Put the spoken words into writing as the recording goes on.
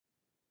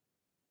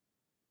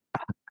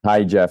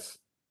Hi, Jeff.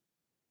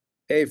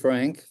 Hey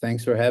Frank,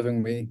 thanks for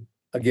having me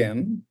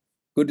again.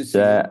 Good to see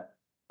you. Yeah.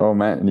 Oh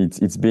man,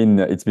 it's been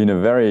a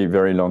very,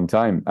 very long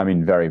time. I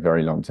mean, very,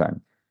 very long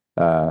time.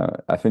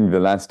 I think the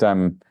last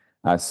time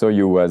I saw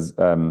you was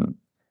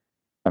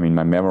I mean,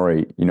 my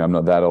memory, I'm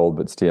not that old,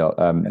 but still,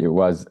 it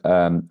was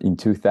in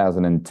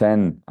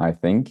 2010, I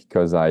think,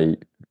 because I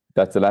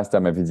that's the last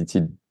time I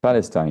visited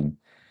Palestine.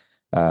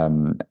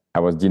 I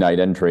was denied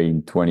entry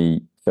in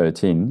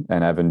 2013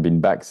 and I haven't been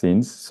back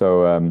since.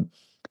 So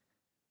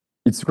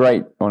it's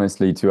great,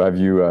 honestly, to have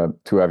you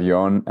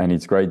on, and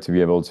it's great to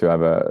be able to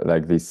have a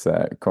like this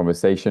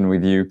conversation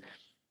with you.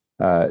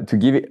 To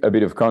give it a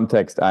bit of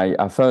context,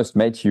 I first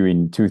met you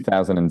in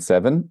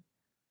 2007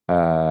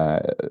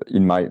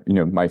 in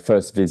my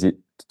first visit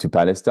to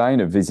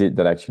Palestine, a visit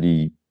that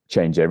actually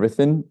changed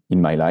everything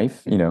in my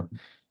life.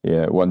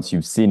 Yeah, once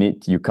you've seen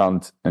it, you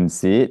can't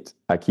unsee it.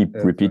 I keep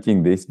That's right.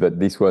 repeating this, but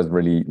this was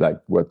really like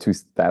what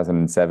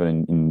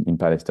 2007 in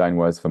Palestine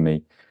was for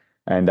me.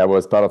 And I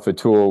was part of a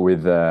tour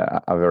with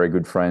a very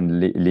good friend,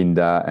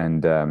 Linda,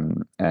 and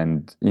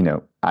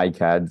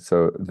ICAD,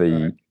 so the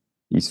Right.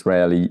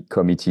 Israeli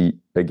Committee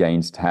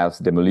Against House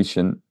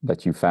Demolition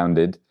that you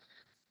founded.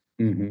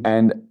 Hmm.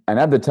 And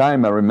at the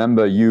time, I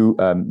remember you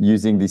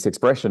using this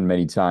expression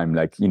many times,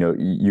 like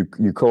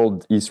you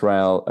called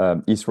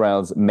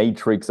Israel's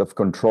matrix of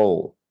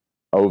control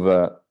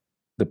over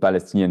the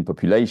Palestinian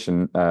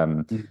population,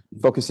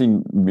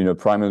 focusing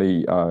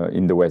primarily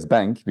in the West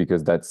Bank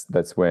because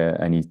that's where,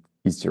 and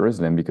East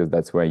Jerusalem because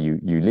that's where you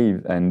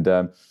live. And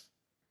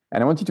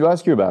I wanted to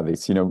ask you about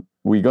this.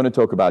 We're going to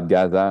talk about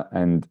Gaza,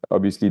 and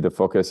obviously the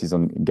focus is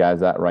on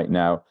Gaza right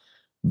now.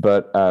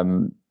 But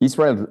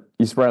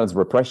Israel's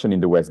repression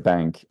in the West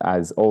Bank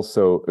has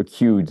also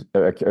accrued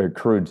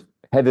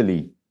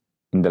heavily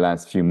in the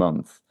last few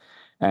months.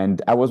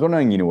 And I was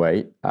wondering, in a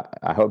way,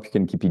 I hope you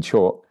can keep it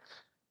short.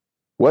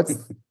 What's,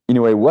 in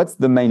a way, what's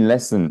the main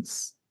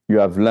lessons you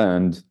have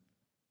learned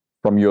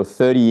from your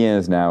 30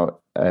 years now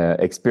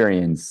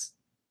experience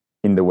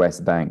in the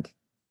West Bank?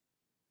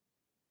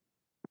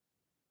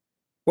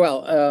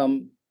 Well,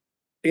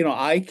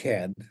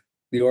 ICAD,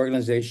 the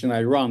organization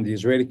I run, the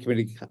Israeli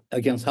Committee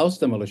Against House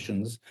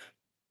Demolitions,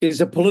 is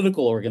a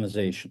political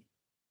organization.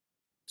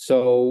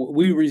 So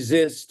we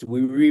resist,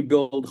 we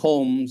rebuild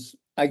homes.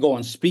 I go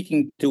on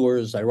speaking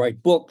tours, I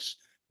write books,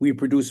 we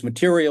produce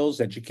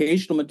materials,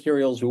 educational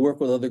materials, we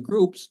work with other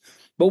groups,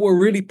 but we're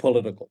really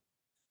political.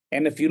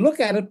 And if you look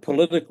at it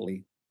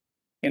politically,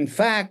 in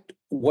fact,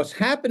 what's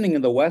happening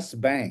in the West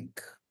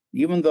Bank,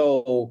 even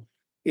though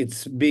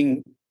it's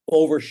being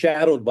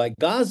overshadowed by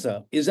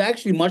Gaza, is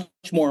actually much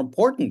more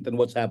important than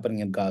what's happening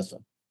in Gaza.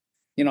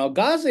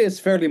 Gaza is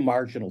fairly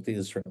marginal to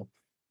Israel.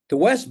 The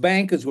West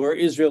Bank is where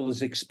Israel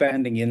is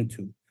expanding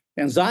into.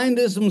 And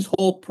Zionism's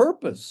whole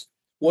purpose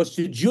was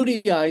to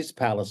Judaize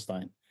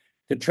Palestine,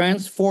 to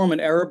transform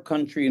an Arab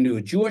country into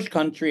a Jewish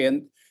country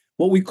and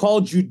what we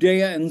call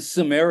Judea and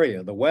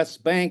Samaria. The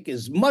West Bank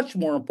is much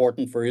more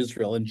important for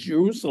Israel and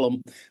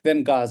Jerusalem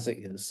than Gaza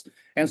is.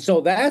 And so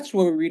that's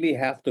where we really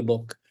have to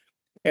look.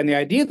 And the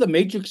idea of the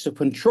matrix of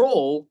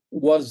control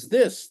was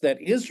this, that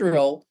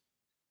Israel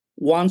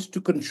wants to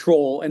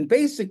control and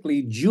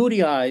basically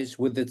Judaize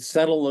with its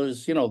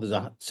settlers.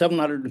 There's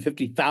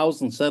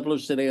 750,000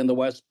 settlers today in the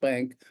West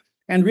Bank,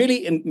 and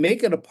really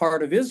make it a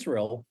part of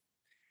Israel.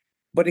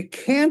 But it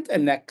can't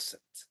annex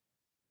it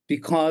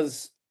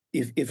because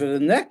if it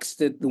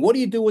annexed it, what do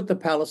you do with the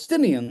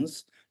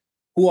Palestinians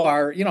who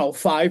are,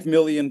 5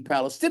 million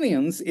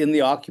Palestinians in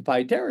the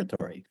occupied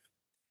territory?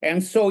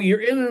 And so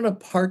you're in an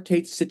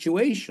apartheid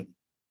situation.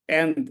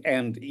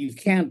 And you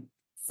can't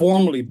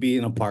formally be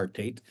an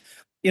apartheid.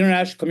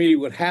 International community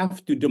would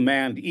have to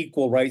demand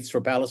equal rights for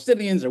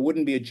Palestinians. There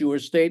wouldn't be a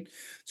Jewish state.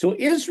 So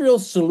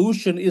Israel's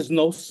solution is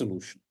no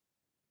solution.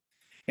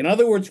 In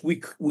other words,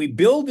 we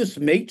build this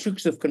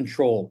matrix of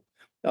control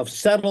of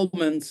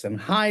settlements and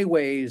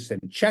highways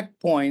and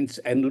checkpoints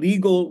and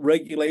legal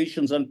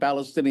regulations on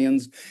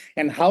Palestinians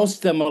and house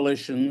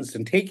demolitions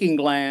and taking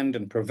land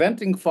and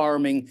preventing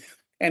farming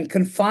and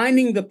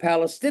confining the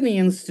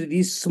Palestinians to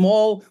these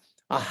small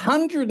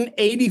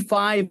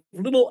 185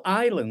 little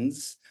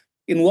islands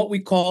in what we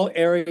call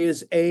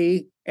areas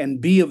A and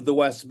B of the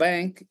West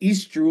Bank,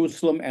 East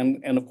Jerusalem,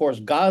 and of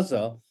course,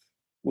 Gaza,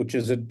 which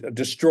is a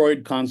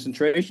destroyed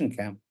concentration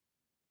camp.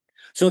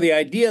 So the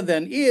idea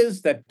then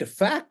is that de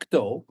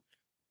facto,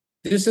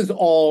 this is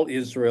all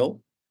Israel.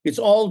 It's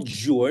all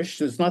Jewish.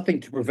 There's nothing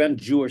to prevent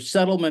Jewish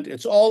settlement.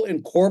 It's all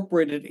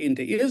incorporated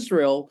into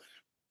Israel,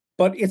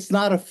 but it's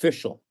not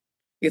official.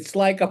 It's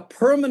like a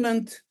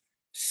permanent,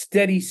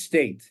 steady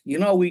state.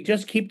 We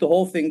just keep the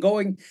whole thing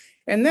going.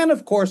 And then,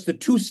 of course, the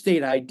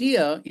two-state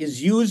idea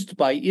is used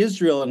by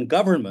Israel and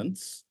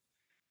governments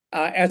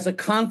as a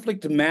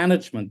conflict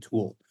management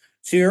tool.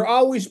 So you're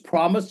always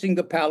promising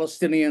the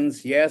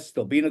Palestinians, yes,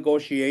 there'll be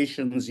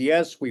negotiations.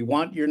 Yes, we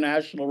want your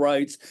national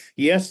rights.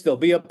 Yes, there'll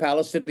be a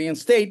Palestinian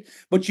state,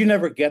 but you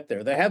never get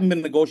there. There haven't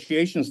been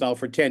negotiations now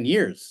for 10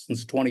 years,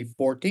 since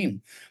 2014.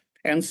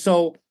 And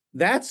so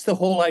that's the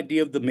whole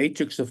idea of the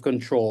matrix of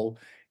control.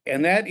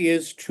 and that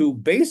is to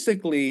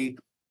basically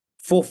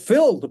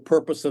fulfill the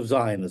purpose of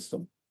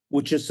Zionism,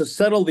 which is to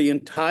settle the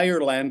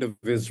entire land of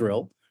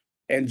Israel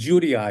and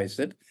Judaize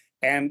it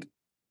and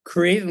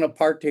create an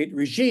apartheid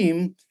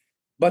regime,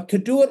 but to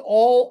do it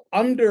all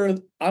under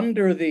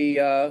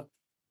the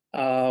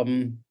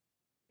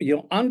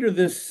under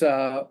this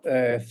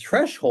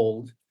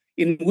threshold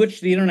in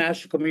which the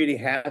international community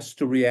has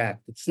to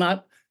react. It's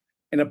not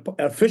an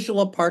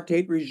official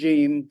apartheid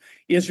regime.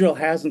 Israel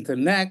hasn't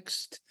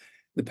annexed.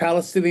 The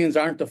Palestinians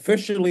aren't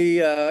officially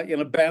in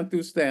a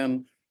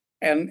Bantustan.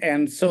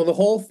 And so the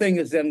whole thing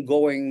is then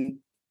going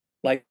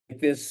like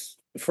this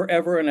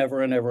forever and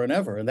ever and ever and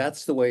ever. And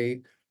that's the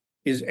way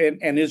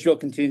and Israel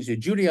continues to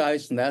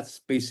Judaize, and that's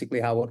basically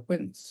how it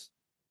wins.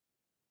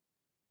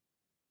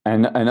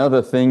 And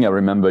another thing I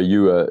remember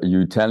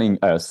you telling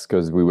us,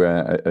 because we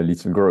were a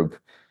little group,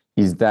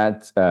 is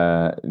that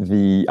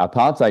the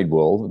apartheid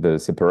wall, the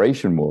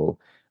separation wall,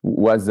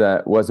 was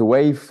a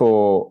way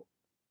for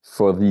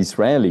the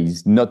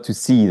Israelis not to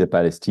see the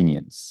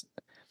Palestinians,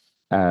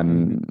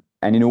 and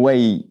in a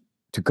way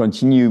to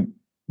continue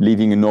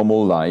living a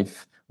normal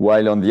life,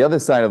 while on the other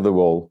side of the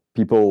wall,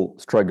 people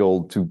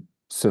struggle to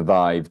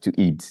survive, to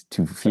eat,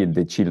 to feed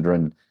their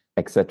children,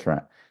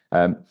 etc.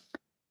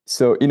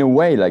 So in a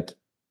way, like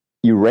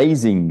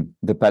erasing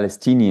the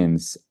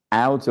Palestinians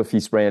out of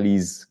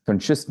Israelis'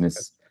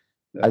 consciousness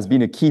has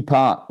been a key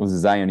part of the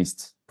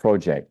Zionist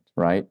project,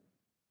 right?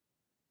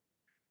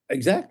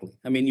 Exactly.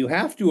 I mean, you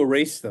have to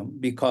erase them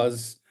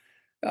because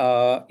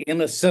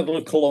in a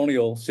settler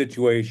colonial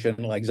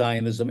situation like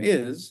Zionism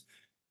is,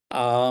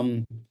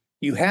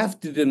 you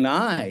have to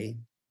deny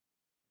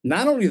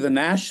not only the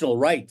national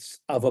rights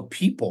of a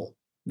people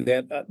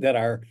that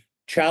are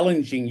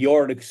challenging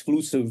your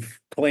exclusive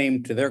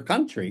claim to their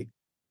country,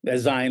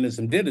 as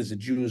Zionism did, as the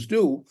Jews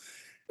do,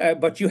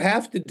 but you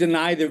have to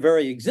deny their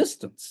very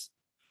existence.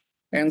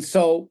 And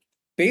so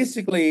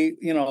basically,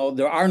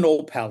 there are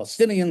no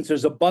Palestinians.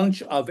 There's a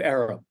bunch of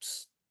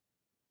Arabs,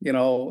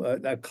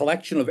 a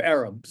collection of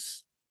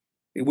Arabs.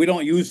 We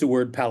don't use the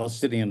word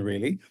Palestinian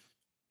really.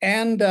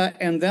 And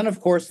then,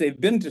 of course,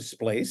 they've been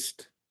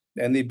displaced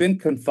and they've been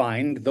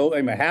confined, though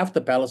half the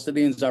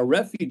Palestinians are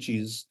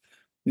refugees,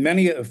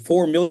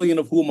 4 million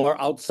of whom are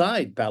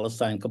outside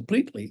Palestine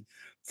completely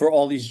for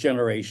all these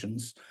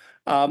generations.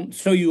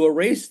 So you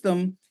erase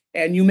them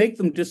and you make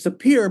them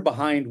disappear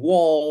behind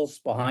walls,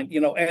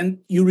 and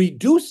you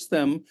reduce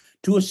them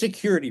to a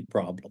security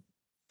problem.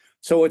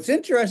 So what's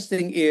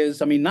interesting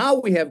is, now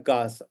we have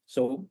Gaza.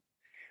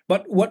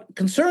 But what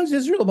concerns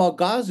Israel about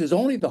Gaza is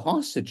only the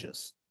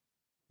hostages,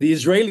 the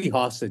Israeli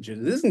hostages.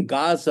 It isn't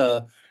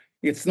Gaza.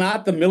 It's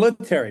not the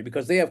military,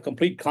 because they have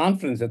complete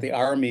confidence that the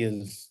army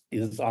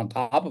is on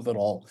top of it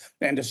all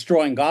and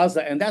destroying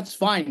Gaza. And that's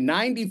fine.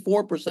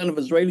 94% of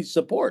Israelis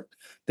support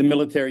the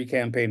military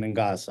campaign in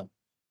Gaza,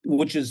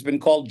 which has been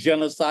called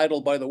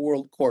genocidal by the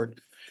World Court.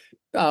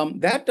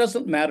 That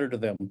doesn't matter to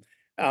them.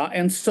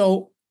 And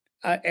so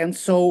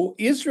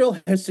Israel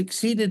has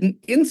succeeded in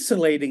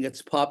insulating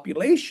its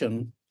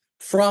population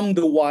from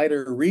the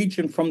wider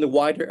region, from the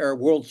wider Arab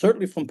world,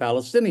 certainly from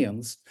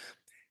Palestinians.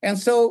 And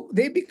so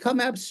they become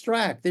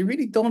abstract. They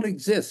really don't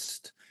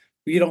exist.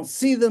 You don't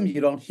see them,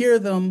 you don't hear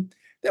them.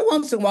 Then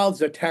once in a while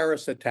there's a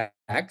terrorist attack,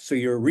 so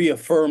you're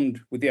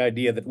reaffirmed with the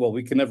idea that, well,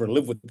 we can never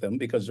live with them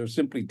because they're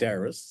simply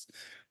terrorists.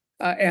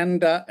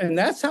 And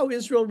that's how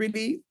Israel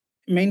really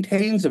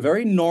maintains a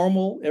very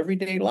normal,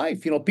 everyday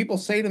life. People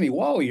say to me,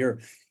 wow, you're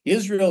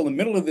Israel in the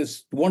middle of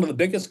this, one of the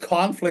biggest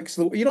conflicts.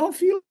 You don't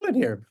feel it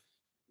here.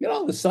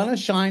 The sun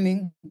is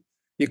shining.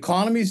 The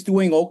economy is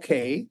doing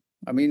okay.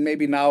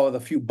 Maybe now with a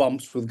few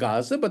bumps with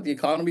Gaza, but the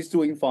economy is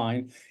doing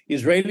fine.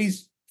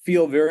 Israelis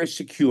feel very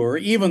secure,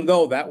 even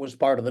though that was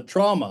part of the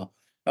trauma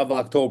of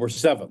October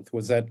 7th,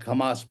 was that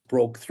Hamas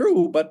broke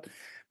through. But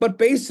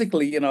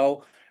basically,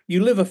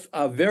 you live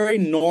a very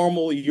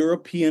normal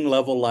European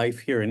level life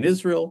here in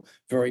Israel,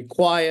 very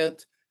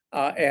quiet,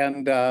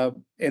 and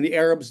the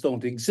Arabs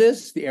don't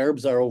exist. The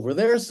Arabs are over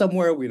there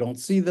somewhere. We don't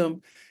see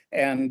them,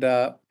 and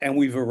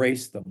we've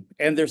erased them,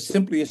 and they're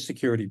simply a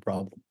security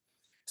problem.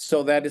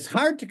 So that is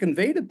hard to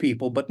convey to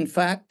people, but in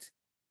fact,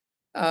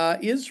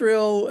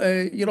 Israel,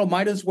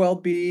 might as well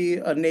be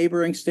a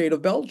neighboring state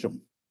of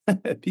Belgium,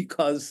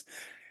 because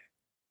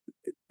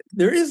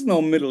there is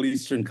no Middle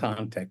Eastern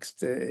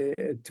context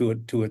to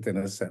it in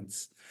a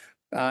sense,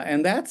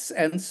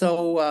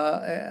 so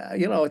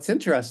it's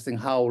interesting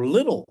how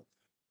little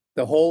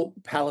the whole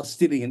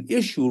Palestinian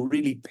issue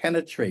really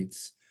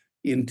penetrates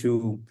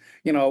into.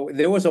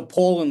 There was a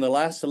poll in the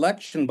last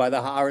election by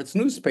the Haaretz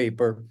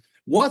newspaper.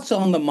 What's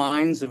on the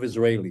minds of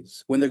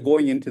Israelis when they're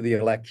going into the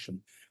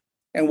election?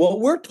 And what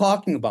we're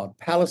talking about,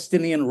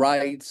 Palestinian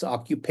rights,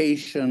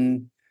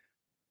 occupation,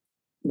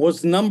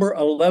 was number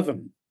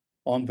 11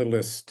 on the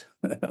list.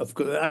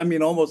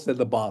 Almost at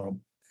the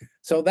bottom.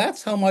 So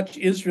that's how much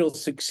Israel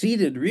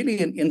succeeded really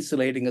in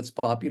insulating its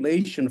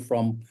population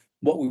from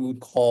what we would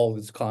call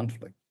this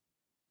conflict.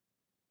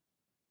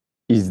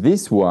 Is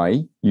this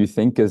why you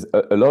think, as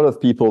a lot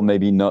of people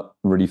maybe not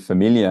really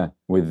familiar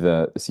with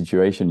the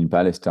situation in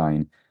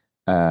Palestine,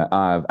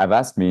 have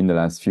asked me in the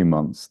last few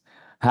months,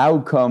 how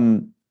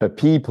come a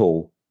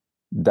people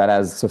that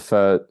has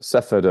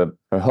suffered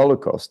a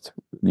Holocaust,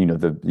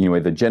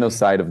 the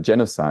genocide of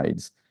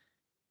genocides,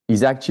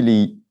 is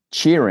actually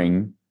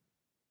cheering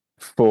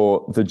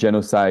for the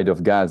genocide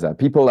of Gaza?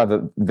 People have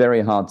a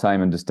very hard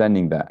time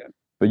understanding that.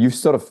 But you've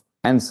sort of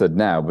answered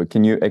now, but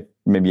can you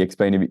maybe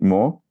explain a bit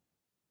more?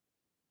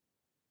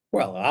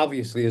 Well,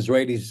 obviously,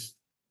 Israelis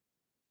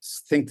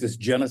think this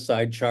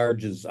genocide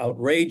charge is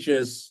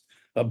outrageous,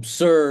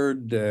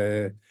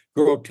 absurd,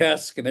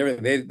 grotesque, and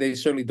everything. They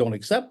certainly don't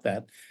accept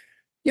that,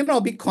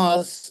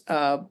 because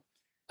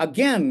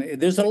again,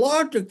 there's a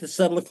logic to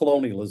settler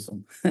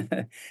colonialism,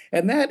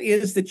 and that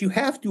is that you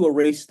have to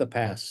erase the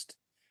past.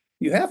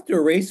 You have to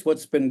erase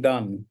what's been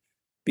done,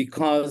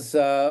 because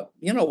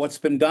what's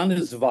been done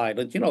is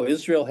violent.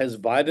 Israel has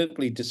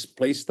violently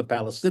displaced the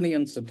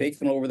Palestinians and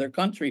taken over their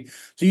country.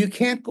 So you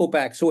can't go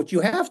back. So what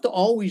you have to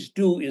always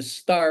do is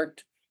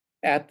start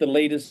at the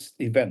latest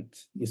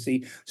event, you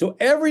see. So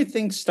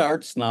everything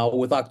starts now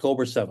with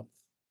October 7th.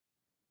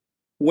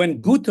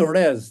 When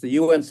Guterres, the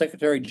UN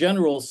Secretary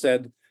General,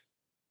 said,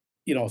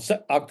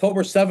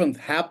 October 7th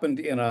happened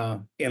in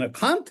a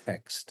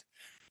context,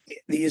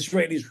 the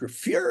Israelis were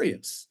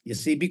furious, you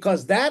see,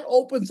 because that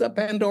opens up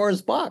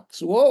Pandora's box.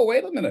 Whoa,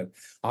 wait a minute.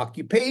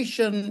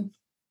 Occupation,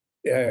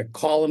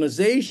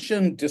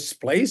 colonization,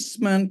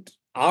 displacement,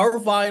 our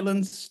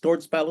violence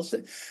towards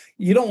Palestine.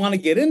 You don't want to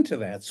get into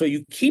that. So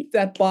you keep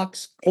that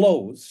box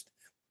closed.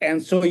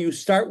 And so you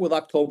start with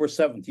October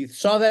 7th. You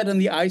saw that in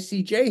the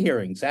ICJ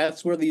hearings.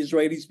 That's where the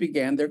Israelis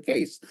began their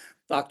case,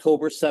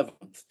 October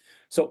 7th.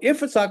 So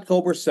if it's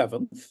October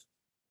 7th,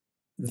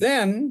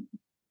 then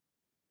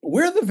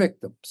we're the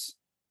victims.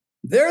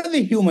 They're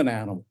the human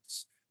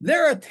animals.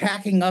 They're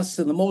attacking us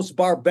in the most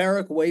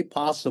barbaric way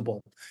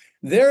possible.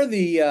 They're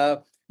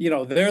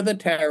they're the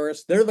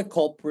terrorists. They're the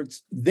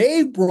culprits.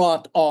 They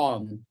brought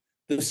on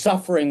the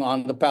suffering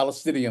on the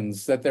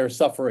Palestinians that they're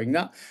suffering.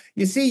 Now,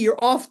 you see,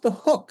 you're off the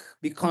hook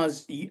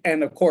because,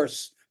 and of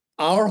course,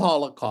 our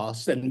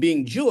Holocaust and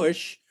being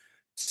Jewish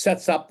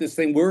sets up this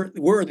thing.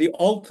 We're the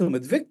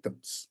ultimate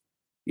victims.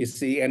 You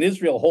see, and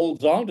Israel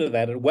holds on to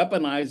that. It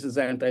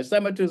weaponizes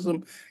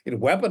anti-Semitism. It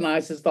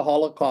weaponizes the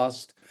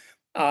Holocaust,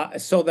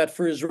 so that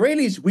for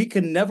Israelis, we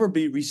can never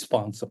be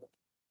responsible.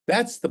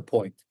 That's the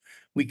point.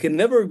 We can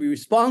never be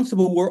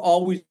responsible. We're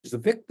always the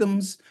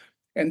victims.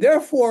 And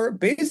therefore,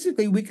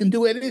 basically, we can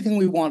do anything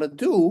we want to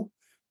do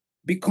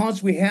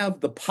because we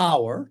have the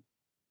power.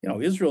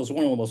 Israel is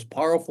one of the most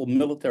powerful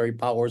military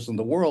powers in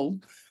the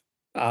world.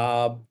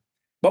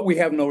 But we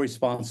have no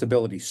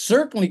responsibility,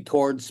 certainly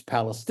towards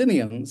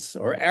Palestinians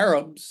or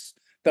Arabs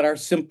that are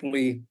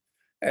simply,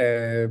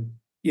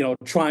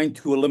 trying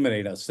to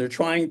eliminate us. They're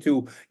trying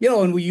to,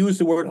 and we use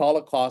the word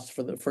Holocaust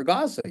for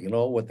Gaza.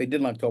 What they did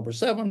on October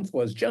 7th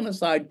was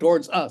genocide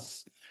towards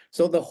us.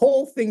 So the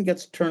whole thing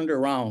gets turned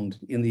around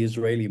in the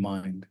Israeli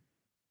mind.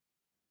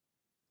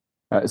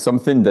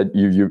 Something that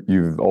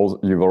you've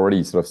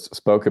already sort of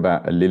spoke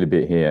about a little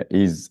bit here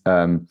is,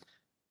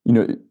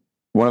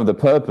 one of the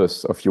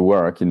purpose of your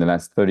work in the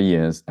last 30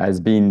 years has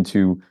been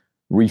to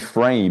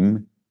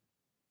reframe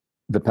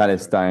the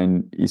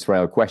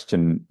Palestine-Israel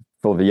question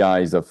for the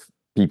eyes of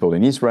people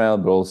in Israel,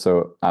 but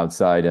also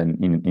outside and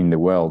in the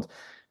world.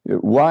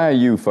 Why are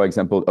you, for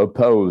example,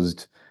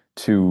 opposed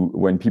to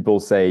when people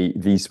say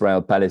the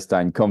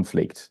Israel-Palestine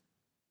conflict?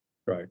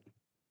 Right.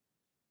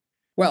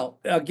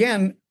 Well,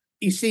 again,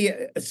 you see,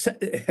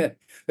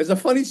 there's a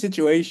funny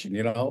situation,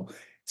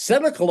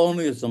 Settler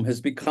colonialism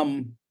has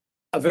become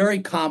a very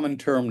common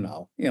term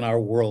now in our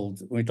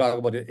world. When we talk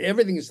about it,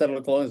 everything is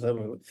settler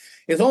colonialism.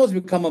 It's almost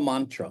become a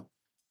mantra.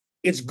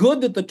 It's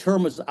good that the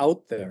term is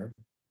out there,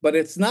 but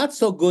it's not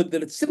so good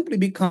that it's simply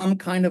become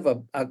kind of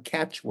a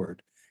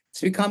catchword.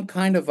 It's become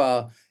kind of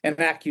an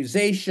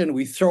accusation.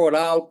 We throw it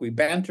out, we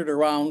banter it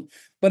around,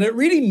 but it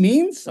really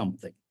means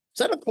something.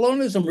 Settler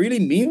colonialism really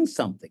means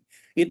something.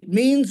 It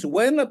means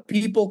when a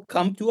people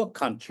come to a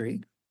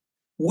country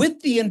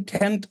with the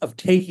intent of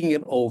taking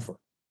it over,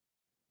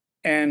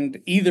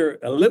 and either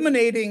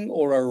eliminating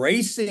or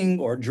erasing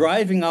or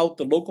driving out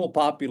the local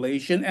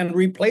population and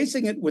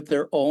replacing it with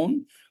their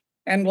own.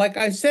 And like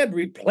I said,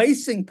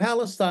 replacing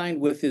Palestine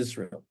with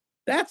Israel.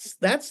 That's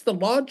the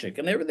logic,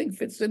 and everything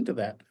fits into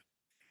that.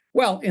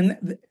 Well,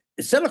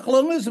 settler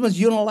colonialism is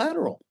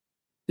unilateral.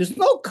 There's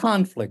no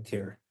conflict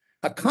here.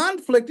 A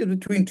conflict is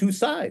between two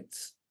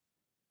sides,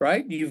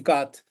 right? You've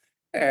got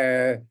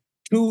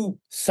two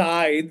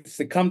sides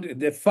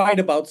that fight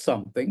about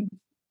something,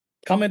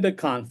 come into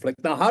conflict.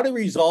 Now, how to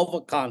resolve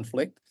a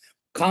conflict?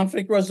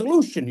 Conflict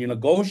resolution. You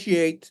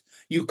negotiate,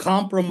 you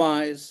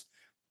compromise.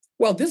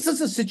 Well, this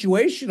is a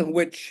situation in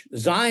which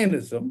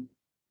Zionism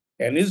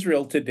and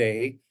Israel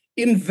today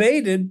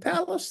invaded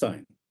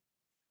Palestine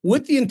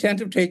with the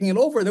intent of taking it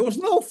over.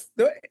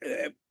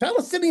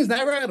 Palestinians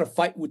never had a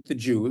fight with the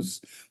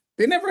Jews.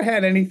 They never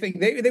had anything.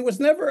 There was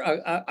never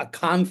a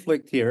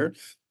conflict here.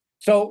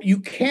 So you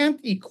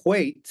can't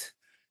equate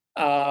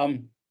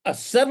a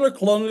settler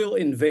colonial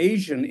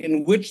invasion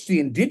in which the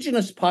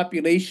indigenous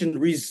population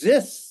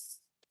resists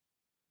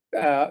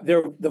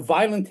the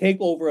violent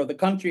takeover of the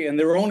country and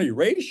their own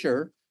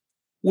erasure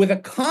with a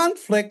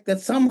conflict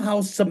that's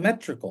somehow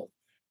symmetrical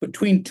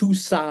between two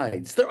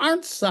sides. There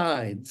aren't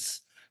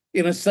sides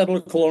in a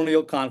settler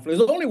colonial conflict.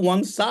 There's only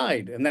one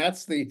side, and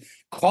that's the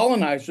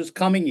colonizers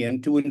coming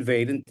in to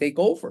invade and take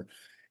over.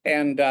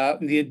 And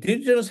the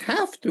indigenous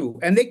have to,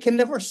 and they can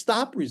never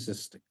stop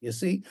resisting, you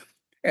see?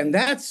 And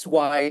that's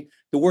why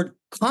the word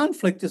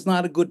conflict is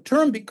not a good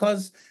term,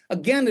 because,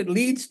 again, it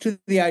leads to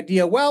the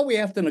idea, well, we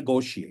have to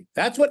negotiate.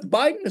 That's what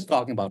Biden is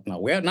talking about now.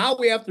 Now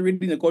we have to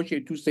really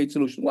negotiate a two-state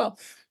solution. Well,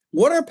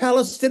 what are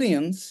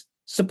Palestinians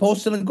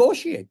supposed to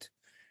negotiate?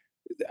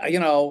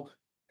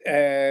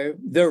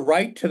 Their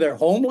right to their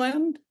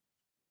homeland,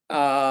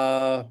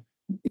 the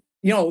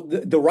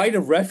right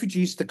of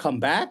refugees to come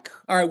back.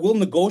 All right, we'll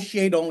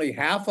negotiate only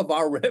half of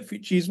our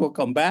refugees will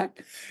come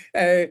back.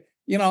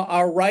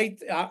 Our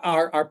right,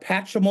 our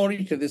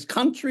patrimony to this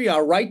country,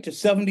 our right to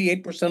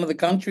 78% of the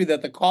country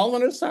that the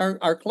colonists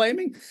are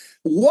claiming.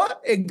 What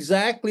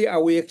exactly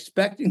are we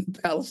expecting the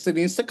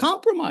Palestinians to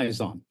compromise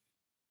on?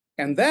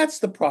 And that's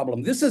the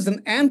problem. This is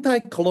an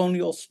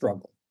anti-colonial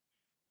struggle.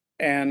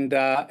 And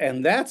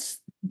that's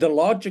the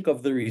logic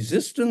of the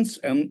resistance,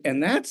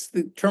 and that's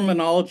the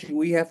terminology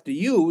we have to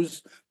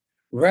use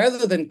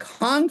rather than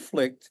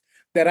conflict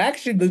that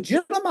actually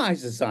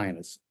legitimizes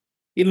Zionism.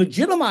 It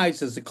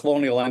legitimizes the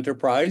colonial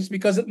enterprise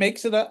because it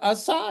makes it a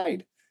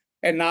side.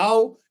 And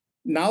now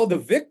the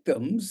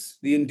victims,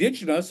 the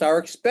indigenous, are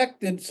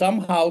expected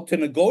somehow to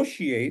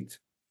negotiate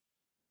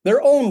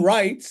their own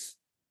rights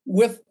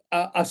with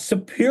a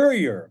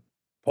superior,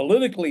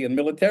 politically and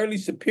militarily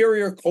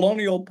superior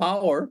colonial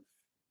power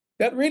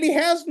that really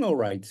has no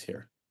rights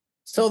here.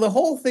 So the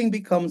whole thing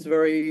becomes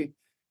very,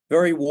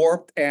 very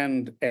warped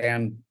and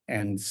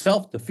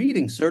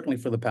self-defeating, certainly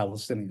for the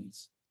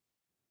Palestinians.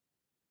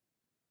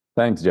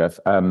 Thanks, Jeff.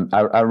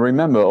 I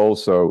remember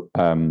also,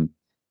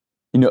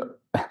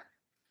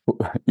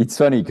 it's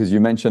funny because you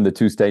mentioned the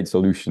two-state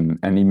solution,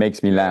 and it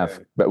makes me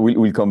laugh. But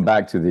we'll come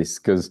back to this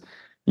because,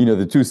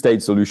 the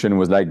two-state solution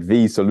was like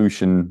the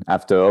solution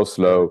after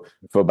Oslo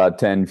for about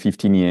 10,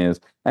 15 years.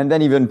 And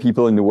then even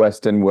people in the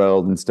Western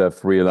world and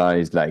stuff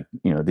realized,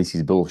 this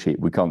is bullshit.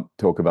 We can't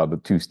talk about the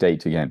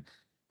two-state again.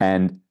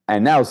 And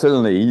now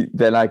suddenly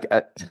they're like,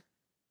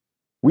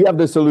 we have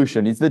the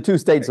solution. It's the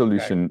two-state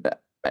solution.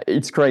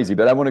 It's crazy,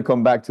 but I want to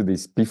come back to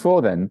this.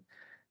 Before then,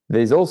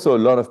 there's also a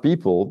lot of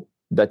people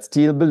that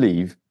still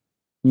believe,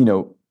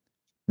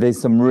 there's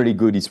some really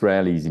good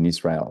Israelis in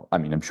Israel. I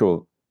mean, I'm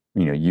sure,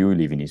 you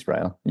live in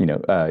Israel,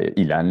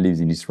 Ilan lives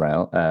in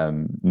Israel,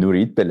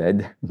 Nurit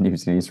Peled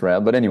lives in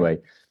Israel. But anyway,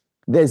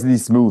 there's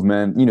this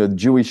movement,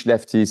 Jewish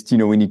leftists,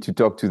 we need to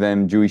talk to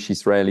them, Jewish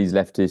Israelis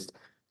leftists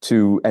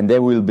too, and they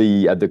will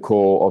be at the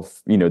core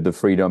of, the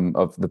freedom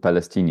of the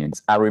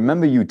Palestinians. I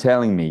remember you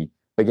telling me,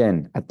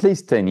 again, at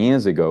least 10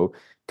 years ago,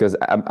 because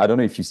I don't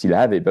know if you still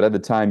have it, but at the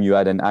time you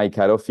had an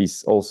ICAD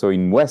office also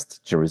in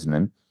West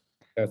Jerusalem.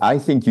 Yes. I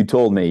think you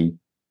told me,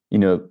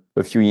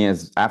 a few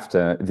years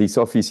after, this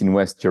office in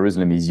West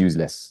Jerusalem is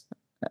useless.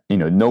 No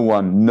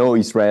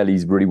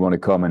Israelis really want to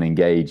come and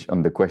engage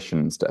on the question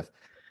and stuff.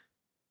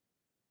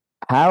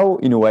 How,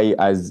 in a way,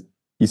 has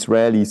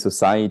Israeli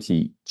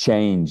society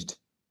changed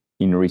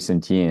in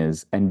recent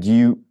years? And do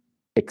you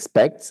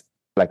expect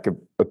like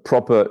a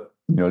proper,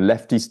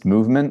 leftist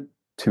movement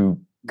to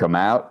come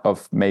out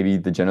of maybe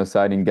the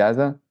genocide in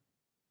Gaza?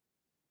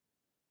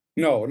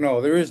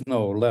 No, there is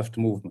no left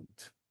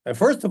movement.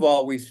 First of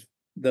all,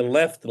 the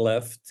left,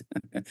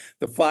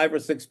 the 5 or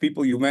 6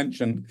 people you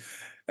mentioned,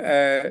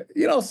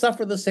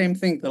 suffer the same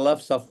thing the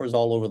left suffers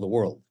all over the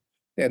world.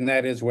 And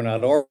that is, we're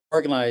not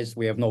organized.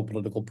 We have no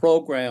political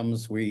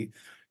programs. We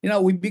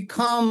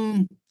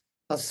become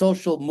a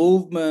social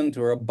movement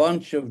or a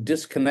bunch of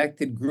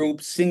disconnected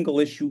groups,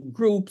 single issue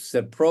groups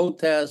that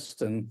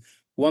protest. And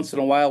once in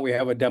a while we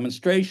have a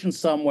demonstration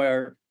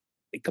somewhere,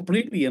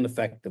 completely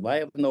ineffective. I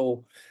have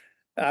no,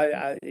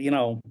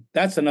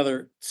 that's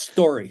another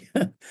story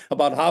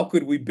about how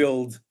could we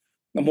build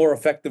a more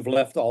effective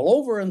left all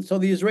over. And so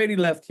the Israeli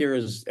left here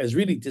has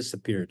really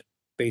disappeared,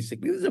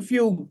 basically. There's a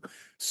few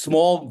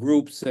small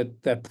groups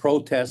that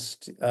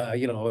protest,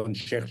 in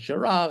Sheikh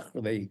Jarrah,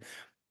 they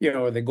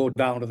go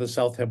down to the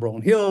South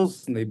Hebron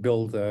Hills and they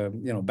build,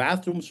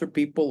 bathrooms for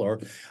people.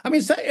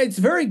 It's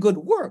very good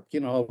work.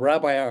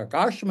 Rabbi Arik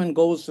Ashman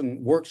goes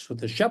and works with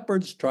the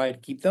shepherds, try to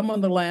keep them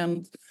on the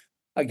land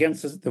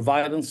against the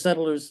violent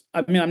settlers.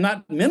 I'm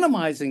not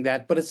minimizing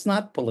that, but it's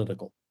not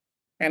political,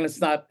 and it's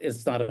not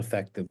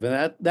effective,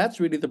 and that's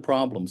really the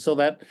problem. So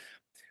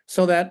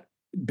that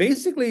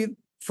basically,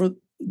 for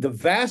the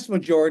vast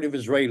majority of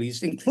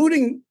Israelis,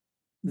 including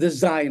the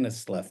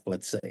Zionist left,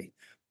 let's say,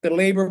 the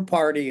Labor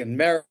Party and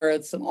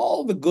Meretz and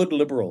all the good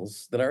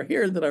liberals that are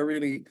here that are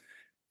really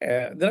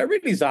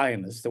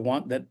Zionists, that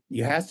want that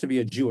you has to be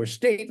a Jewish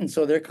state, and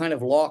so they're kind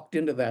of locked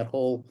into that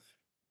whole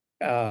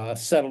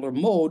settler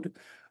mode.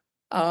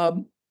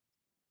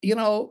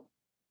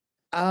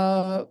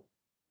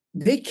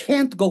 They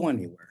can't go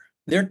anywhere.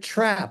 They're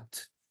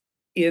trapped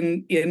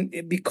in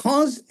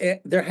because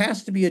there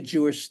has to be a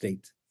Jewish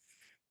state.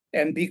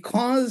 And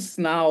because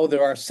now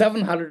there are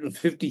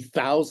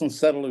 750,000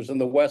 settlers in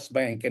the West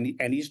Bank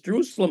and East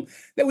Jerusalem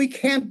that we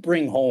can't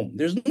bring home,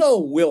 there's no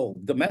will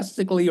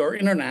domestically or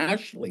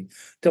internationally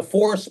to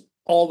force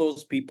all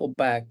those people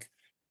back.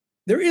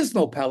 There is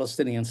no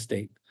Palestinian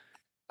state.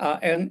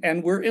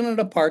 And we're in an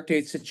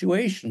apartheid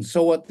situation.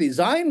 So what the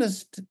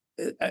Zionist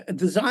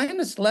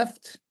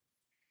left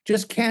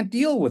just can't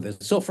deal with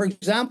it. So, for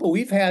example,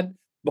 we've had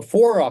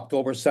before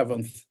October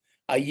 7th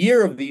a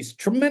year of these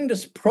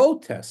tremendous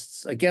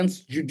protests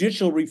against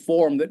judicial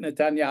reform that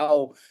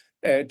Netanyahu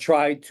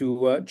tried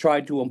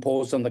to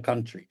impose on the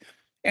country,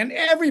 and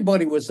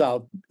everybody was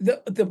out.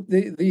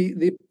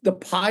 The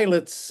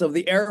pilots of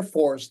the Air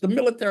Force, the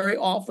military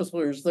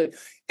officers,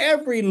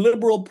 every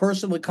liberal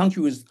person in the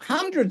country, was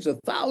hundreds of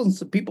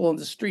thousands of people on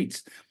the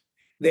streets.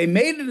 They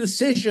made a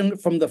decision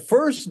from the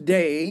first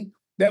day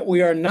that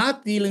we are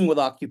not dealing with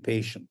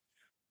occupation.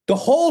 The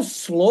whole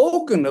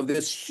slogan of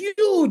this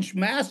huge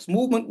mass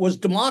movement was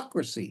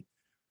democracy.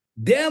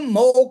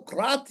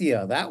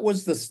 Demokratia. That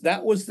was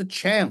the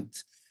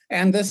chant.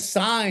 And the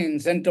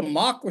signs, and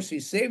democracy,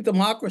 save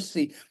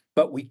democracy.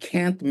 But we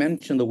can't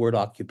mention the word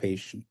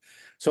occupation.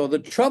 So the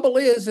trouble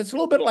is, it's a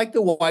little bit like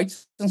the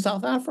whites in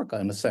South Africa,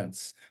 in a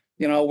sense,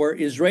 where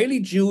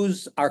Israeli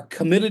Jews are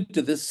committed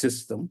to this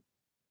system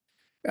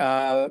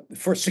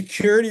for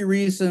security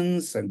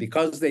reasons, and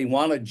because they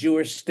want a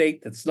Jewish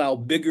state that's now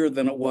bigger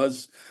than it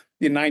was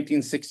in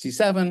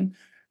 1967.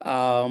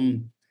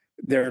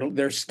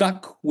 They're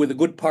stuck with a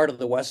good part of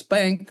the West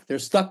Bank. They're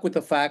stuck with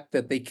the fact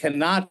that they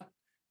cannot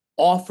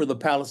offer the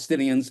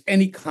Palestinians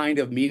any kind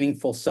of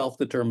meaningful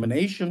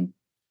self-determination.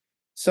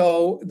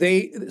 So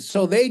they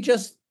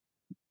just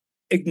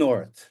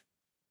ignore it.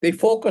 They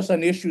focus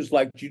on issues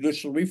like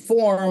judicial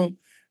reform,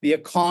 the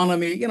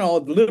economy,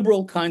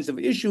 liberal kinds of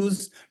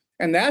issues.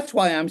 And that's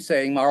why I'm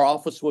saying our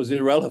office was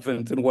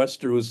irrelevant in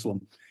West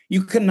Jerusalem.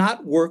 You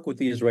cannot work with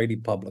the Israeli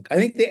public. I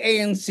think the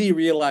ANC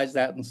realized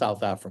that in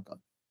South Africa,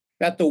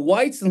 that the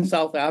whites in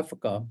South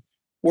Africa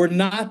were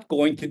not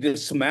going to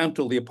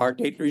dismantle the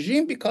apartheid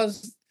regime,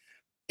 because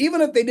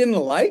even if they didn't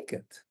like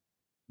it,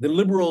 the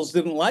liberals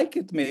didn't like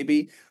it,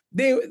 maybe,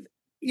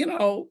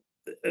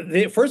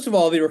 first of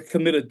all, they were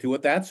committed to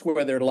it. That's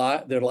where their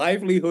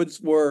livelihoods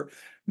were,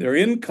 their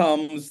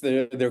incomes,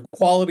 their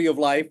quality of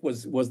life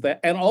was that.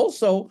 And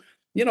also,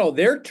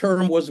 their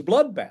term was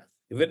bloodbath.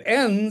 If it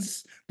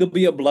ends, there'll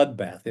be a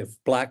bloodbath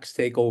if blacks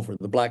take over,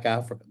 the black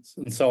Africans,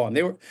 and so on.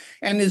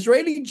 And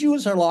Israeli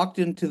Jews are locked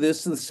into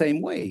this in the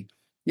same way.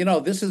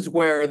 This is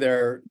where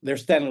their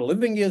standard of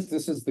living is.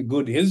 This is the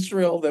good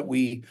Israel that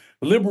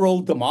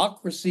liberal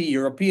democracy,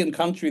 European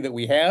country that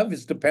we have,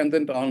 is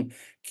dependent on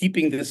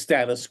keeping the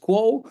status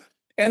quo.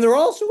 And they're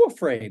also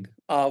afraid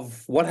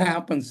of what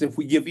happens if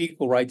we give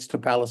equal rights to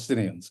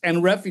Palestinians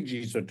and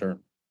refugees return,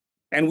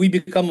 and we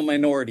become a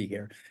minority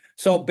here.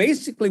 So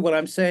basically what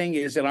I'm saying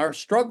is, in our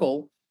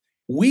struggle,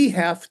 we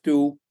have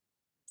to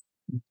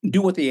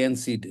do what the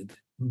ANC did,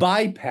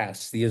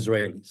 bypass the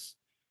Israelis.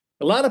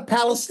 A lot of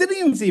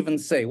Palestinians even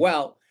say,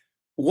 well,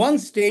 one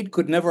state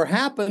could never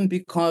happen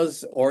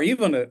because, or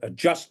even a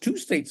just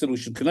two-state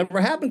solution could never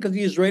happen because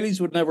the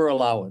Israelis would never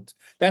allow it.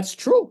 That's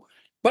true.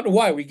 But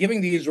why? Are we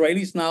giving the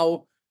Israelis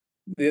now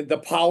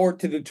the power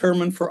to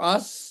determine for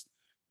us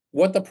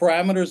what the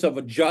parameters of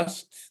a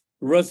just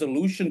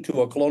resolution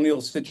to a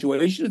colonial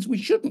situation is? We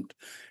shouldn't.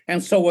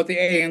 And so what the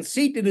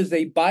ANC did is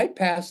they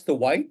bypassed the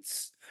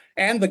whites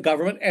and the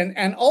government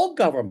and all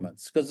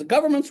governments, because the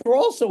governments were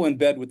also in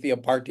bed with the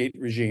apartheid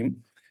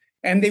regime.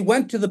 And they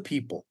went to the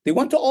people. They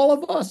went to all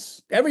of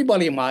us.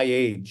 Everybody my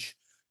age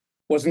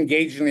was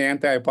engaged in the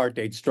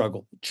anti-apartheid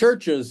struggle.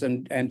 Churches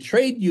and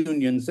trade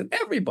unions and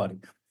everybody.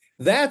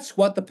 That's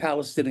what the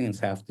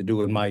Palestinians have to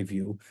do, in my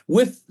view,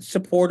 with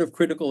support of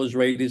critical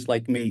Israelis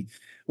like me.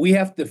 We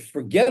have to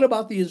forget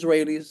about the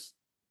Israelis.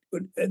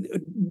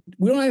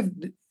 We don't have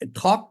to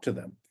talk to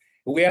them.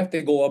 We have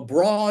to go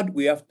abroad.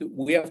 We have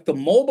to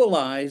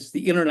mobilize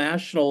the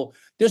international.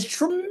 There's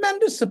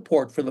tremendous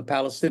support for the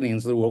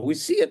Palestinians in the world. We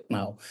see it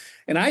now.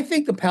 And I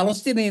think the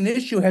Palestinian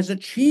issue has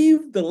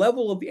achieved the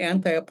level of the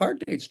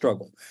anti-apartheid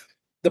struggle.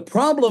 The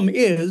problem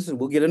is, and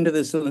we'll get into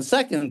this in a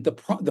second,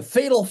 the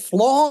fatal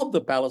flaw of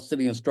the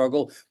Palestinian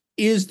struggle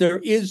is there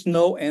is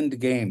no end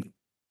game.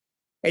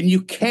 And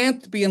you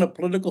can't be in a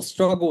political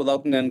struggle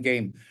without an end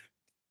game.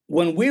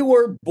 When we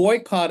were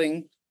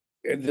boycotting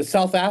the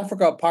South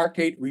Africa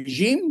apartheid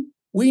regime,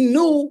 we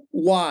knew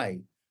why.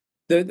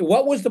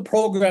 What was the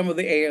program of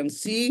the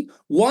ANC?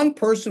 One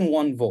person,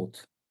 one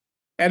vote.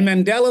 And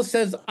Mandela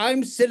says,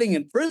 I'm sitting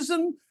in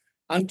prison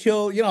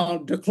until,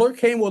 de Klerk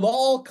came with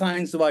all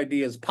kinds of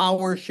ideas,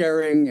 power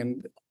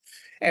sharing,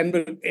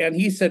 and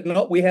he said,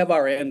 no, we have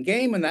our end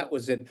game, and that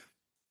was it.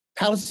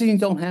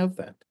 Palestinians don't have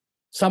that.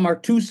 Some are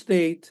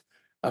two-state,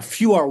 a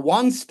few are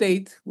one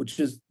state, which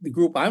is the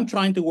group I'm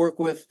trying to work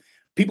with.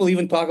 People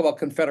even talk about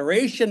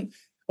confederation.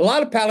 A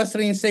lot of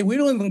Palestinians say, we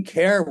don't even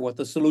care what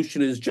the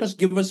solution is, just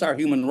give us our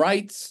human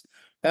rights.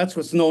 That's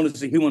what's known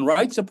as the human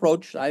rights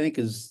approach, I think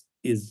is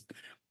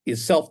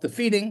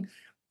self-defeating.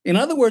 In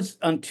other words,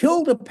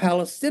 until the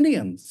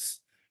Palestinians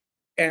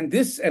And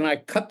I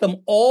cut them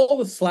all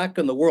the slack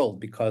in the world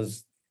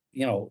because,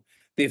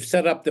 they've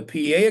set up the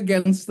PA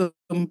against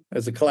them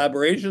as a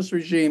collaborationist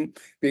regime.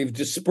 They've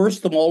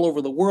dispersed them all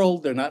over the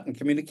world. They're not in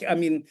communication. I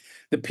mean,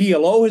 the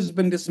PLO has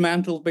been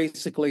dismantled,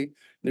 basically.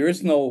 There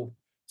is no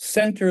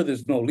center,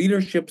 there's no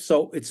leadership.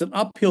 So it's an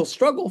uphill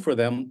struggle for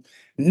them.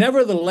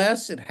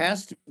 Nevertheless, it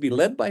has to be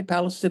led by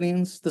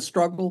Palestinians, the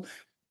struggle.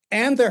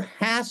 And there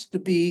has to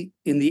be,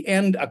 in the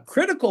end, a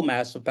critical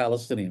mass of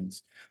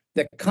Palestinians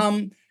that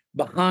come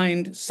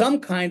behind some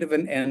kind of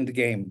an end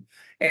game.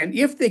 And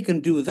if they can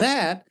do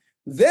that,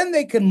 then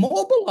they can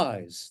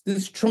mobilize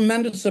this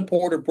tremendous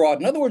support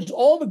abroad. In other words,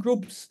 all the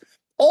groups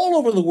all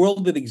over the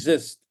world that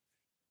exist,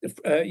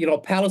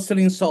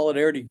 Palestinian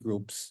solidarity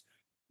groups,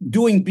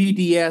 doing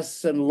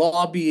BDS and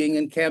lobbying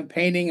and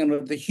campaigning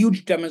and the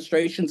huge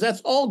demonstrations,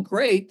 that's all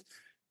great.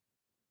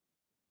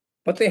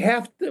 But they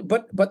have to,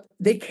 but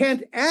they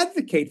can't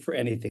advocate for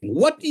anything.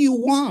 What do you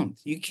want?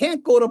 You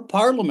can't go to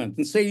parliament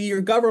and say to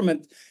your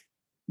government,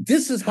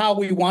 this is how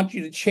we want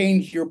you to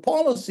change your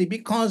policy,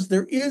 because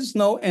there is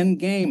no end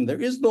game.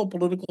 There is no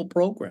political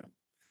program.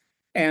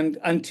 And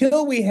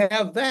until we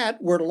have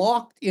that, we're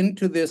locked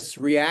into this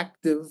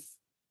reactive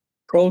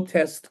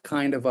protest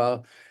kind of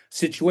a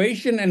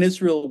situation, and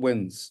Israel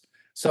wins.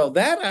 So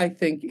that, I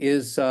think,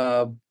 is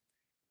the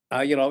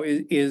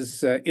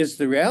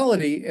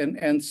reality.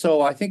 And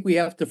so I think we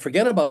have to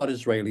forget about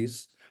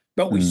Israelis,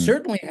 but we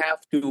certainly have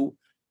to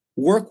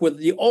work with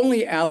the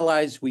only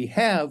allies we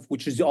have,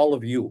 which is all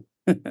of you.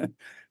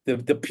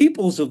 the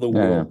peoples of the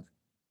world,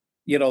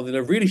 that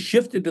have really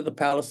shifted to the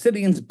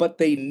Palestinians, but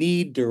they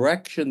need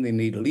direction, they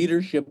need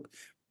leadership,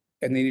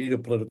 and they need a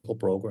political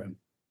program.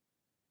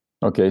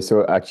 Okay,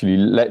 so actually,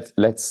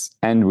 let's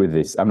end with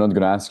this. I'm not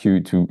going to ask you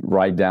to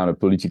write down a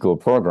political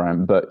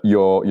program, but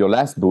your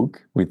last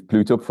book with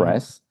Pluto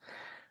Press,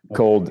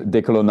 called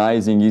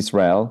Decolonizing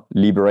Israel,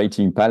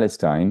 Liberating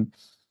Palestine,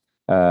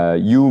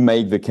 you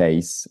make the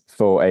case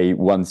for a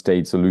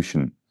one-state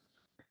solution.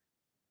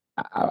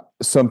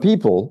 Some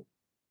people,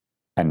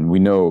 and we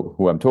know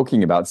who I'm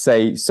talking about,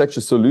 say such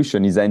a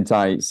solution is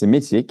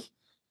anti-Semitic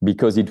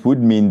because it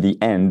would mean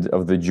the end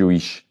of the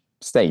Jewish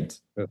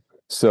state. Yeah.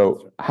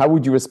 So how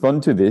would you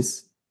respond to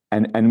this?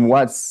 And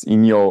what's,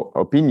 in your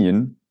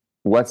opinion,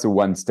 what's a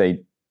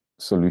one-state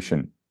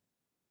solution?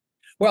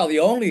 Well, the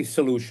only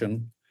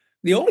solution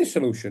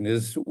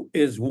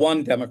is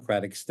one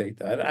democratic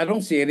state. I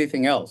don't see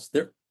anything else.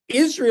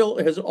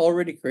 Israel has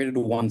already created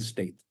one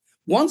state.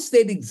 One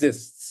state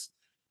exists.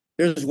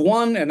 There's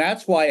one, and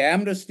that's why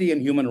Amnesty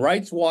and Human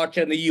Rights Watch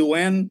and the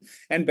UN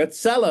and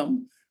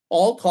B'Tselem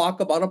all talk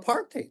about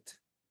apartheid.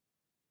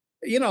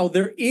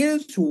 There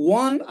is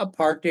one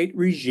apartheid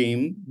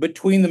regime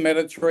between the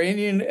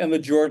Mediterranean and the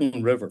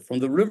Jordan River, from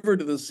the river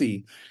to the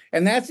sea,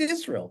 and that's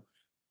Israel.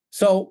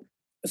 So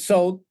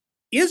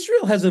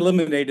Israel has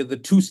eliminated the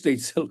two-state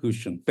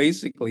solution.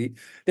 Basically,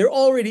 there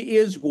already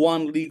is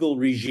one legal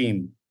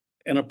regime,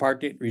 an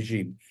apartheid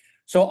regime.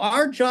 So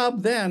our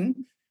job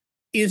then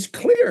is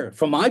clear,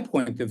 from my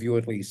point of view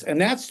at least,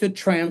 and that's to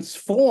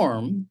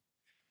transform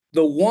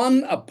the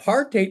one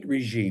apartheid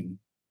regime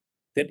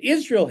that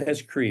Israel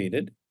has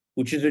created,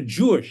 which is a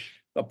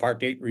Jewish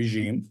apartheid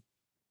regime.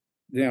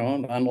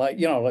 Unlike,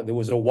 there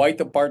was a white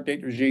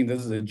apartheid regime,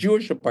 this is a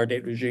Jewish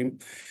apartheid regime,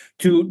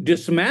 to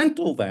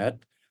dismantle that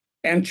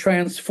and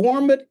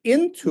transform it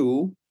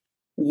into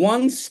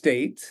one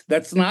state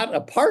that's not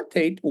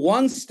apartheid,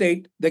 one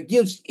state that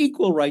gives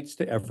equal rights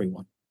to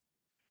everyone.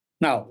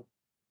 Now,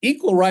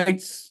 equal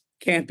rights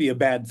can't be a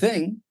bad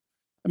thing.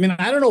 I mean,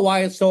 I don't know why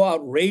it's so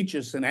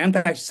outrageous and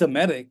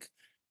anti-Semitic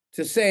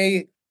to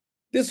say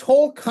this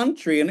whole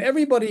country and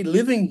everybody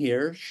living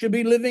here should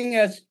be living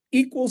as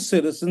equal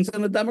citizens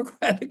in a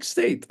democratic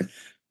state.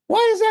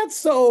 Why is that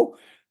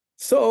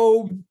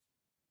so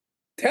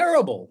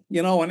terrible?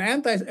 And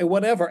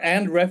anti-whatever,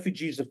 and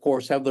refugees, of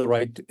course, have the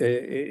right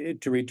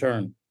to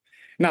return.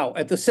 Now,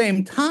 at the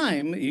same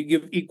time, you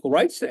give equal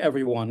rights to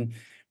everyone.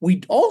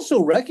 We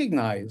also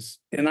recognize,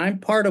 and I'm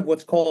part of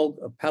what's called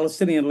a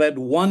Palestinian-led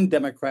One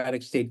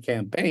Democratic State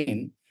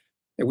campaign,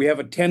 and we have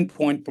a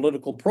 10-point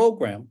political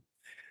program,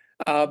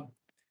 and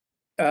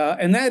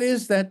that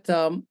is that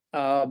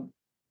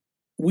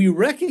we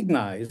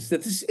recognize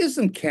that this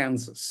isn't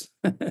Kansas.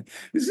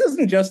 This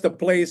isn't just a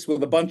place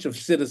with a bunch of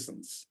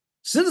citizens.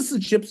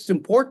 Citizenship is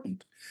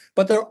important,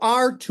 but there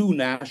are two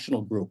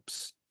national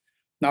groups.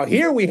 Now,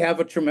 here we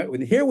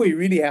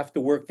really have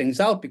to work things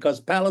out, because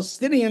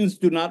Palestinians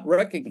do not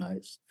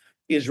recognize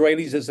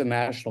Israelis as a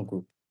national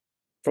group.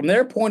 From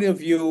their point of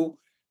view,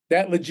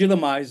 that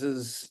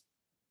legitimizes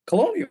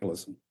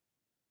colonialism.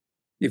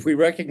 If we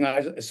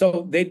recognize it,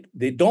 so they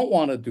don't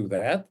want to do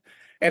that.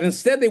 And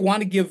instead, they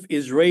want to give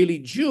Israeli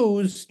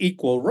Jews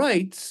equal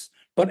rights,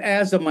 but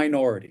as a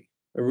minority,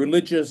 a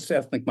religious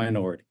ethnic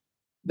minority.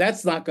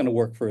 That's not going to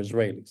work for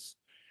Israelis,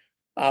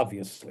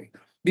 obviously,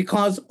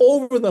 because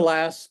over the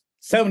last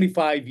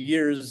 75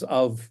 years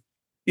of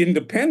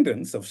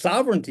independence, of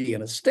sovereignty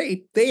in a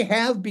state, they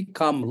have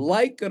become,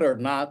 like it or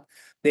not,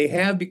 they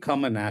have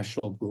become a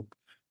national group.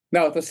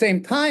 Now, at the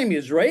same time,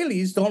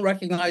 Israelis don't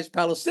recognize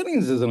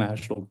Palestinians as a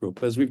national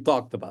group, as we've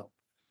talked about.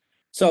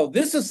 So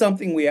this is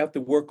something we have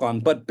to work on.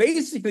 But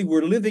basically,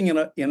 we're living in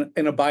a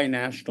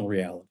binational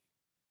reality.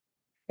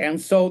 And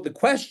so the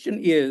question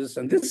is,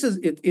 and this is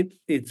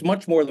it's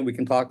much more than we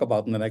can talk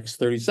about in the next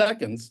 30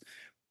 seconds.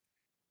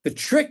 The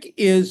trick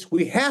is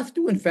we have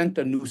to invent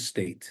a new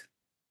state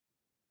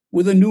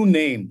with a new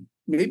name.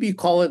 Maybe you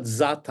call it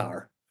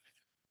Zatar.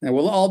 And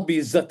we'll all be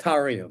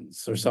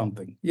Zatarians or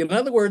something. In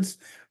other words,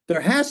 there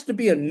has to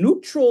be a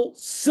neutral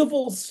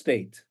civil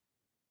state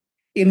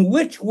in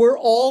which we're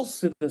all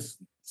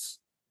citizens.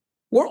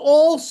 We're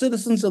all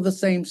citizens of the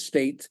same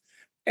state.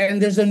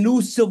 And there's a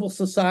new civil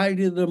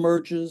society that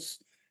emerges.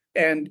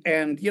 And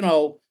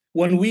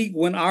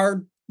when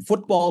our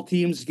football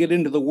teams get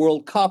into the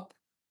World Cup,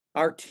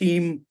 our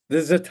team, the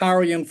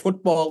Zatarian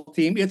football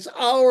team, it's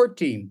our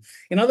team.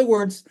 In other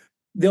words,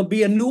 there'll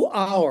be a new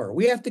hour.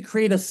 We have to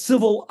create a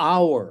civil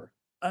hour,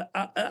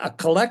 a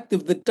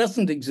collective that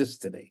doesn't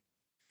exist today.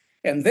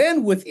 And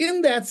then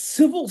within that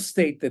civil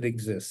state that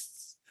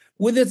exists,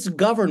 with its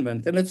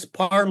government and its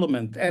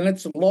parliament and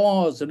its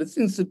laws and its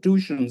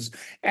institutions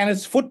and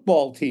its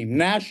football team,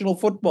 national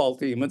football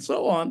team, and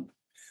so on,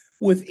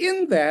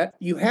 within that,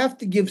 you have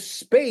to give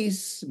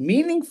space,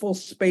 meaningful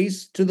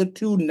space, to the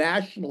two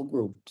national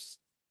groups.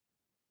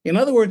 In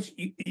other words,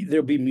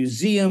 there'll be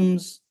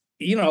museums.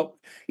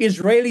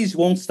 Israelis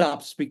won't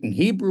stop speaking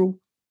Hebrew.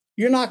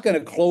 You're not going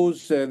to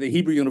close the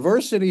Hebrew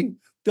University.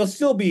 There'll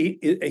still be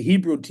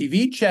Hebrew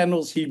TV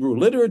channels, Hebrew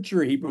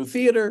literature, Hebrew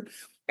theater,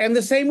 and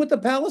the same with the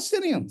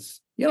Palestinians.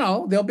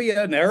 There'll be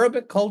an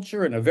Arabic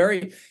culture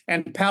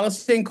and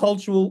Palestinian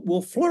culture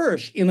will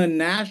flourish in a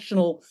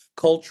national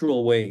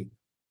cultural way.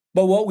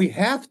 But what we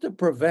have to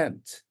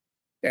prevent,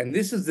 and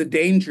this is the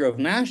danger of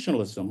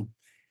nationalism,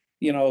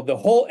 the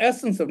whole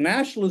essence of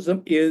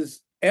nationalism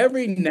is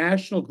every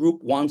national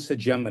group wants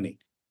hegemony.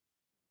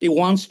 It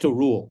wants to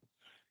rule.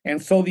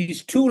 And so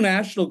these two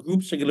national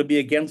groups are going to be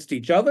against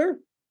each other,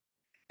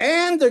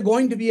 and they're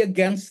going to be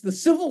against the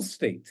civil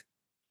state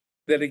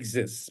that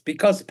exists,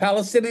 because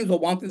Palestinians will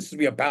want this to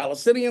be a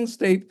Palestinian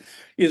state.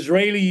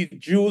 Israeli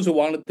Jews will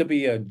want it to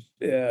be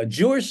a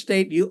Jewish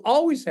state. You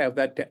always have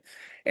that.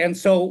 And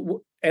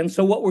so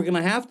what we're going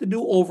to have to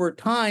do over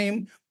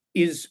time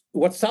is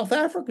what South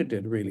Africa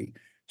did, really.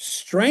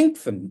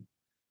 Strengthen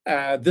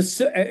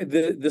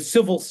the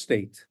civil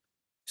state,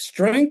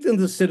 strengthen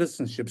the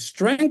citizenship,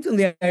 strengthen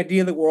the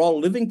idea that we're all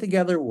living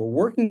together, we're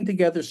working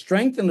together,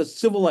 strengthen the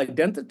civil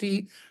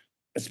identity,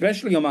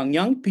 especially among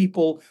young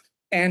people,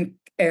 and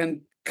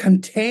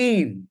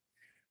contain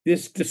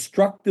this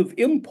destructive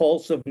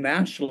impulse of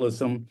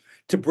nationalism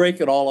to break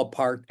it all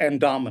apart and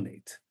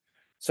dominate.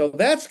 So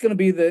that's going to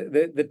be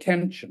the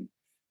tension.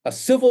 A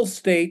civil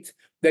state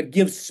that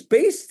gives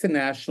space to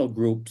national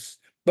groups,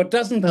 but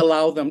doesn't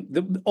allow them,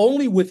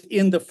 only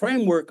within the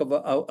framework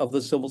of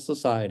the civil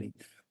society.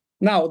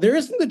 Now, there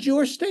isn't a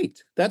Jewish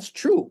state. That's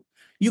true.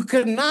 You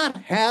cannot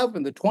have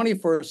in the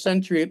 21st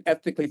century an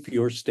ethnically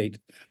pure state,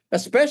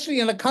 especially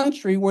in a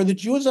country where the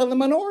Jews are the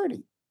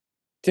minority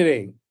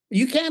today.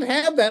 You can't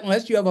have that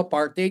unless you have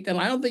apartheid, and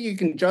I don't think you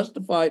can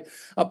justify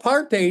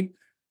apartheid,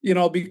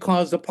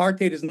 because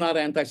apartheid is not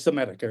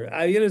anti-Semitic.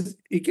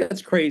 It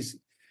gets crazy.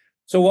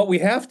 So what we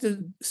have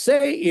to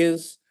say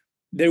is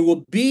there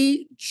will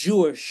be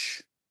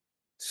Jewish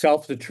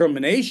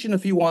self-determination,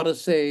 if you want to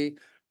say,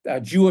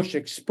 Jewish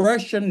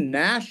expression,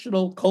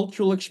 national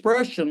cultural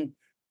expression,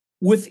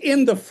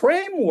 within the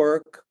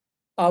framework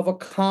of a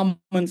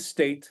common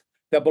state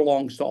that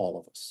belongs to all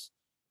of us.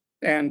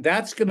 And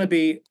that's going to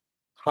be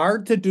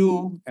hard to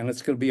do, and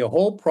it's going to be a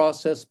whole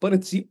process, but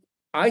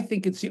I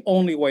think it's the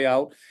only way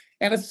out.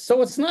 And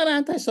it's not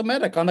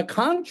anti-Semitic. On the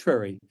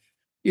contrary,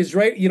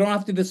 you don't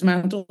have to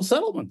dismantle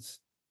settlements.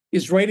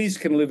 Israelis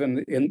can live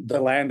in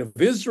the land of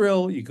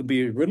Israel. You can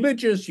be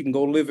religious. You can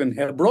go live in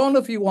Hebron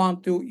if you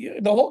want to.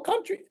 The whole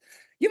country.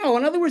 In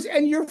other words,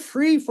 and you're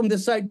free from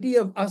this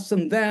idea of us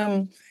and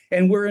them,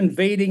 and we're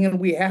invading, and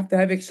we have to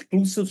have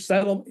exclusive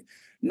settlement.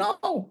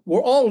 No,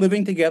 we're all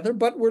living together,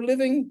 but we're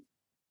living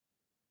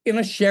in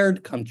a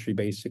shared country,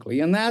 basically.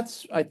 And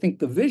that's, I think,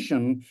 the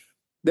vision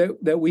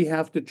that we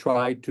have to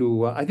try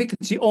to, I think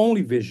it's the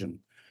only vision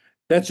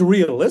that's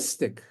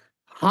realistic.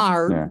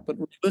 Hard, but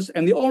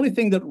and the only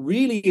thing that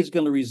really is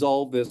going to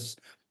resolve this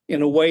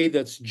in a way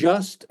that's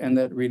just and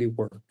that really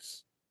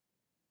works.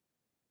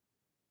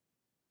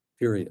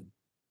 Period.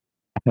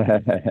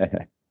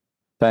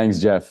 Thanks,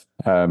 Jeff.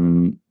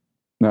 No,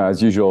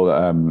 as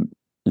usual,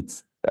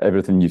 it's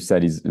everything you've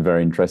said is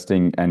very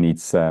interesting, and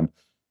it's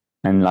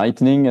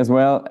enlightening as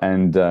well,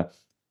 and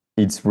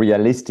it's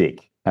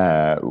realistic.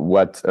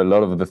 What a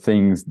lot of the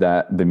things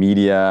that the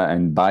media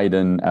and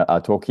Biden are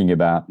talking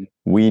about,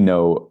 we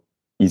know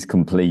is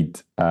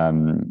complete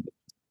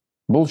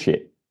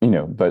bullshit,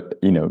 but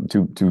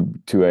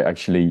to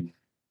actually,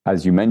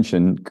 as you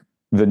mentioned,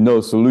 the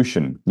no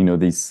solution,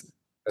 this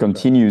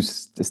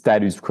continuous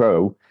status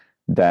quo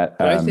that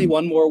Can I say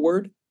one more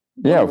word?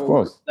 Yeah, of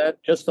course.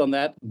 Just on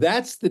that,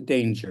 that's the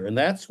danger. And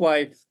that's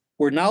why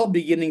we're now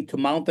beginning to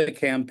mount a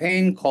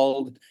campaign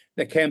called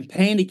the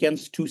campaign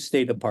against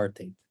two-state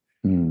apartheid.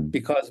 Mm.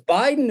 Because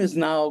Biden is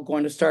now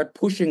going to start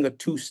pushing a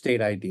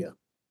two-state idea.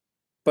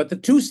 But the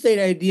two-state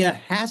idea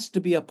has to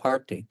be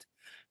apartheid,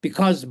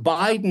 because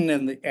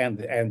Biden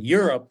and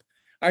Europe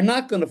are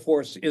not going to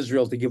force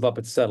Israel to give up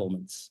its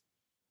settlements.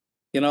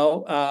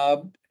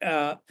 So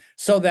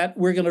that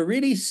we're going to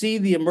really see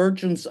the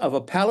emergence of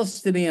a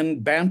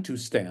Palestinian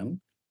Bantustan.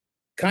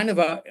 Kind of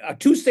a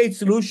two-state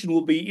solution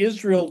will be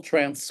Israel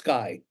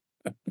Trans-Sky.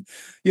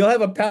 You'll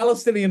have a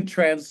Palestinian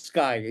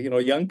Trans-Sky.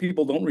 Young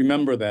people don't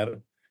remember that,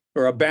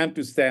 or a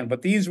Bantustan,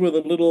 but these were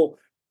the little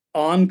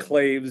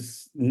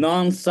enclaves,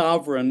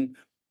 non-sovereign,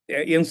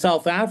 in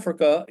South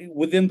Africa,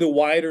 within the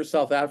wider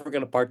South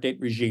African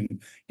apartheid regime.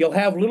 You'll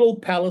have little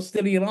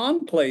Palestinian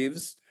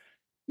enclaves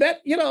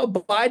that,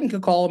 Biden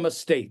could call them a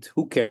state.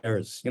 Who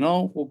cares?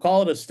 We'll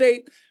call it a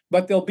state,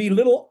 but there'll be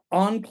little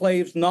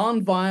enclaves,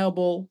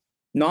 non-viable,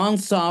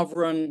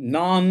 non-sovereign,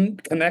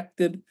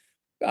 non-connected,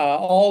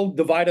 all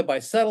divided by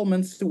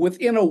settlements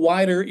within a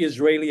wider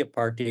Israeli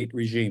apartheid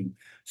regime.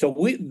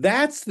 So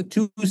that's the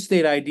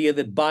two-state idea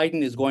that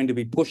Biden is going to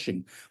be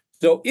pushing.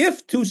 So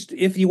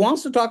if he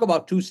wants to talk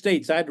about two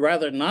states, I'd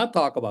rather not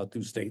talk about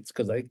two states,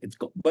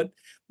 but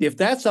if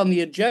that's on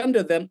the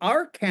agenda, then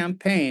our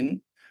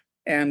campaign,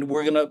 and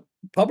we're going to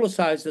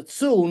publicize it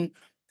soon,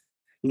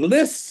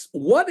 lists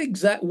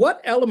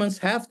what elements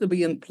have to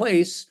be in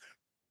place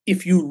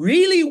if you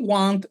really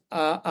want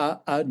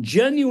a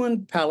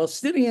genuine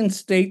Palestinian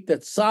state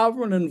that's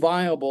sovereign and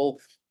viable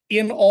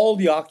in all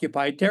the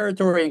occupied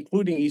territory,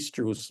 including East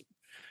Jerusalem.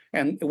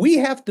 And we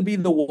have to be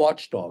the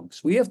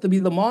watchdogs. We have to be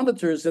the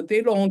monitors that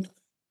they don't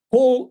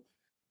pull,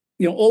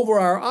 over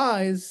our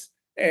eyes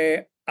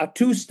a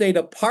two-state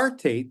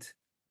apartheid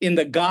in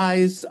the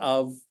guise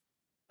of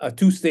a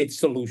two-state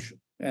solution.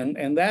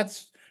 And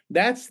that's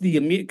the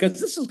immediate, because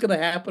this is going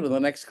to happen in the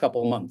next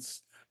couple of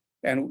months.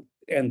 And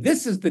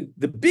this is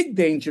the big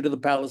danger to the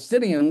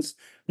Palestinians,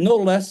 no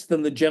less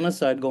than the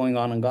genocide going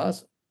on in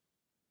Gaza.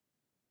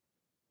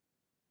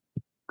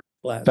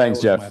 Thanks,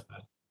 Jeff.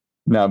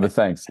 No, but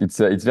thanks.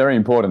 It's very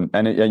important,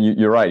 and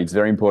you're right. It's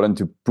very important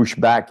to push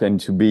back and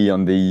to be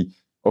on the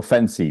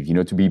offensive.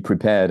 To be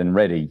prepared and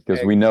ready,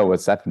 because we know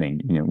what's happening.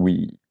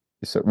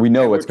 We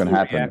know what's going to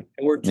happen.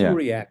 We're too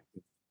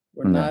reactive.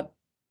 We're not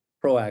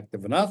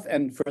proactive enough,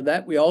 and for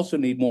that, we also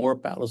need more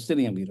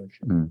Palestinian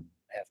leadership. I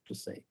have to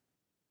say.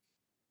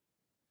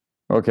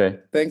 Okay.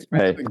 Thanks for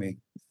having me.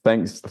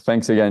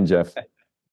 Thanks again, Jeff.